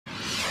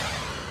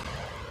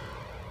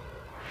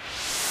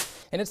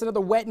And it's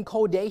another wet and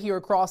cold day here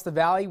across the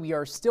valley. We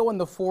are still in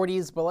the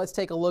 40s, but let's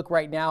take a look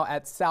right now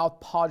at South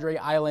Padre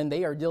Island.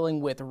 They are dealing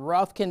with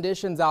rough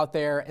conditions out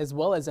there, as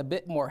well as a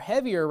bit more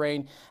heavier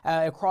rain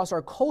across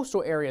our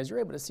coastal areas. You're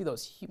able to see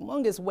those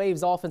humongous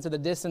waves off into the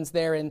distance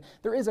there, and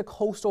there is a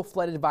coastal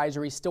flood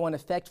advisory still in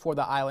effect for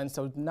the island,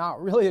 so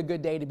not really a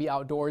good day to be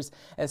outdoors,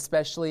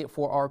 especially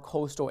for our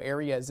coastal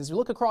areas. As we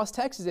look across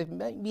Texas, it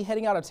might be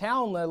heading out of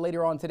town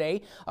later on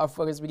today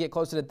as we get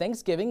closer to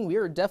Thanksgiving. We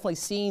are definitely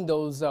seeing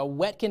those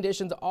wet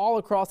conditions all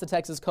across the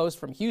Texas coast,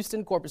 from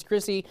Houston, Corpus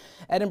Christi,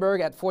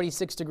 Edinburgh at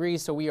 46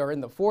 degrees. So we are in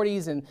the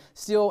 40s, and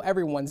still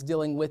everyone's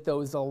dealing with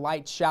those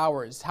light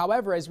showers.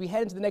 However, as we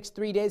head into the next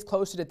 3 days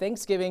closer to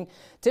Thanksgiving,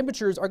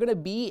 temperatures are going to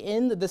be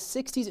in the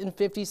 60s and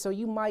 50s. So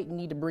you might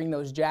need to bring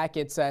those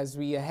jackets as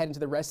we head into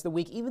the rest of the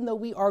week, even though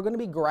we are going to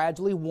be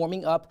gradually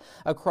warming up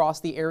across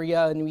the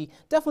area. And we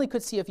definitely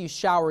could see a few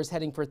showers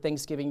heading for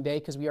Thanksgiving Day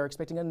because we are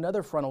expecting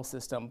another frontal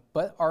system.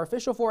 But our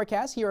official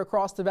forecast here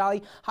across the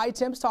valley, high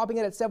temps topping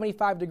it at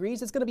 75 degrees.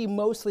 It's going to be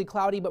mostly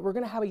cloudy, but we're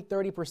going to have a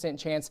 30%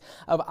 chance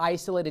of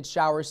isolated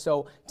showers.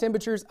 So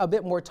temperatures a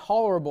bit more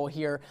tolerable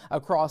here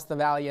across the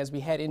valley as we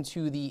head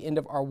into the end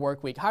of our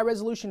work week. High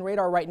resolution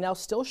radar right now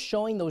still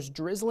showing those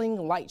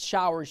drizzling light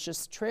showers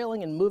just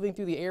trailing and moving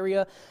through the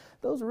area.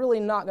 Those are really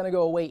not going to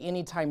go away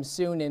anytime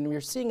soon, and we're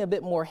seeing a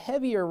bit more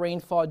heavier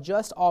rainfall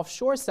just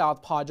offshore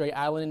South Padre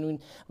Island. And when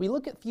we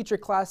look at future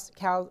clouds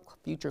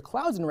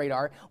and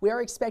radar, we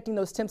are expecting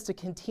those temps to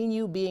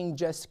continue being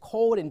just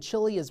cold and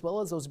chilly, as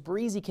well as those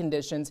breezy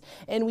conditions,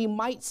 and we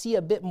might see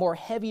a bit more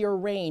heavier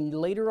rain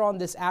later on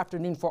this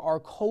afternoon for our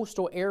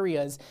coastal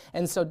areas.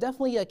 And so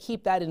definitely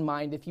keep that in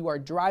mind if you are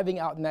driving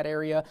out in that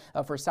area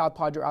for South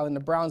Padre Island to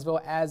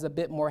Brownsville, as a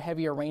bit more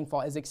heavier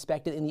rainfall is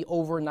expected in the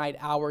overnight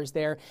hours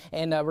there.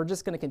 And we're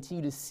just going to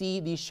continue to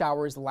see these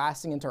showers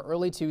lasting into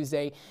early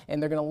Tuesday,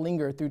 and they're going to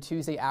linger through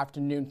Tuesday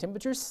afternoon.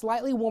 Temperatures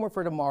slightly warmer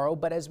for tomorrow,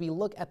 but as we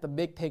look at the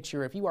big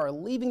picture, if you are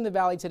leaving the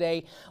valley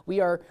today, we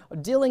are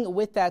dealing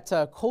with that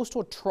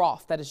coastal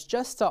trough that is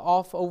just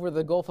off over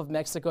the Gulf of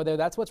Mexico there.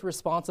 That's what's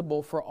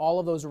responsible for all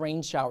of those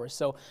rain showers.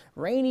 So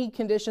rainy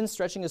conditions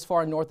stretching as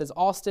far north as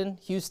Austin,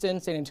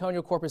 Houston, San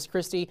Antonio, Corpus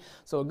Christi.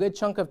 So a good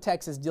chunk of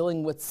Texas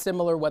dealing with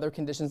similar weather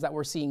conditions that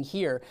we're seeing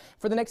here.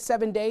 For the next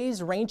 7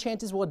 days, rain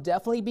chances will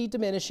definitely be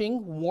diminishing,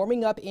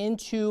 warming up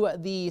into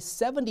the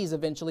 70s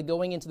eventually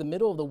going into the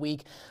middle of the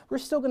week. We're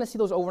still going to see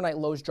those overnight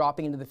lows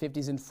dropping into the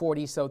 50s and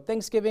 40s. So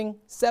Thanksgiving,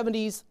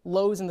 70s,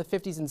 lows in the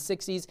 50s and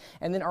 60s,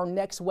 and then our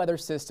next weather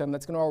system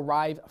that's going to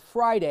arrive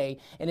Friday,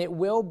 and it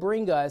will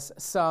bring us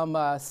some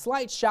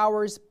slight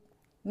showers.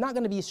 Not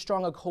going to be as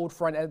strong a cold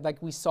front like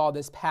we saw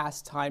this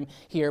past time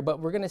here, but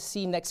we're going to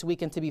see next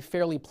weekend to be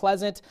fairly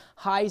pleasant.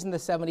 Highs in the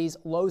 70s,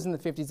 lows in the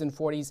 50s and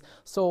 40s.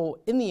 So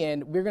in the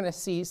end, we're going to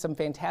see some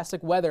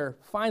fantastic weather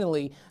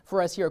finally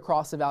for us here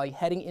across the valley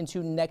heading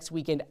into next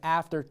weekend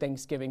after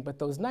Thanksgiving. But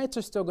those nights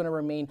are still going to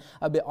remain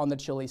a bit on the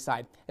chilly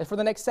side. And for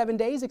the next 7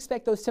 days,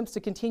 expect those temps to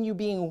continue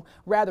being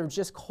rather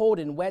just cold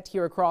and wet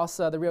here across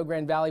the Rio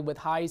Grande Valley, with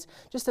highs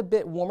just a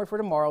bit warmer for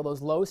tomorrow.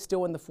 Those lows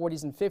still in the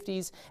 40s and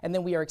 50s. And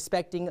then we are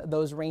expecting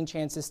those rain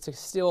chances to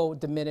still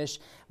diminish,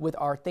 with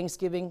our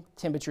Thanksgiving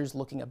temperatures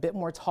looking a bit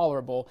more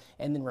tolerable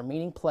and then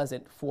remaining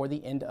pleasant for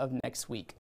the end of next week.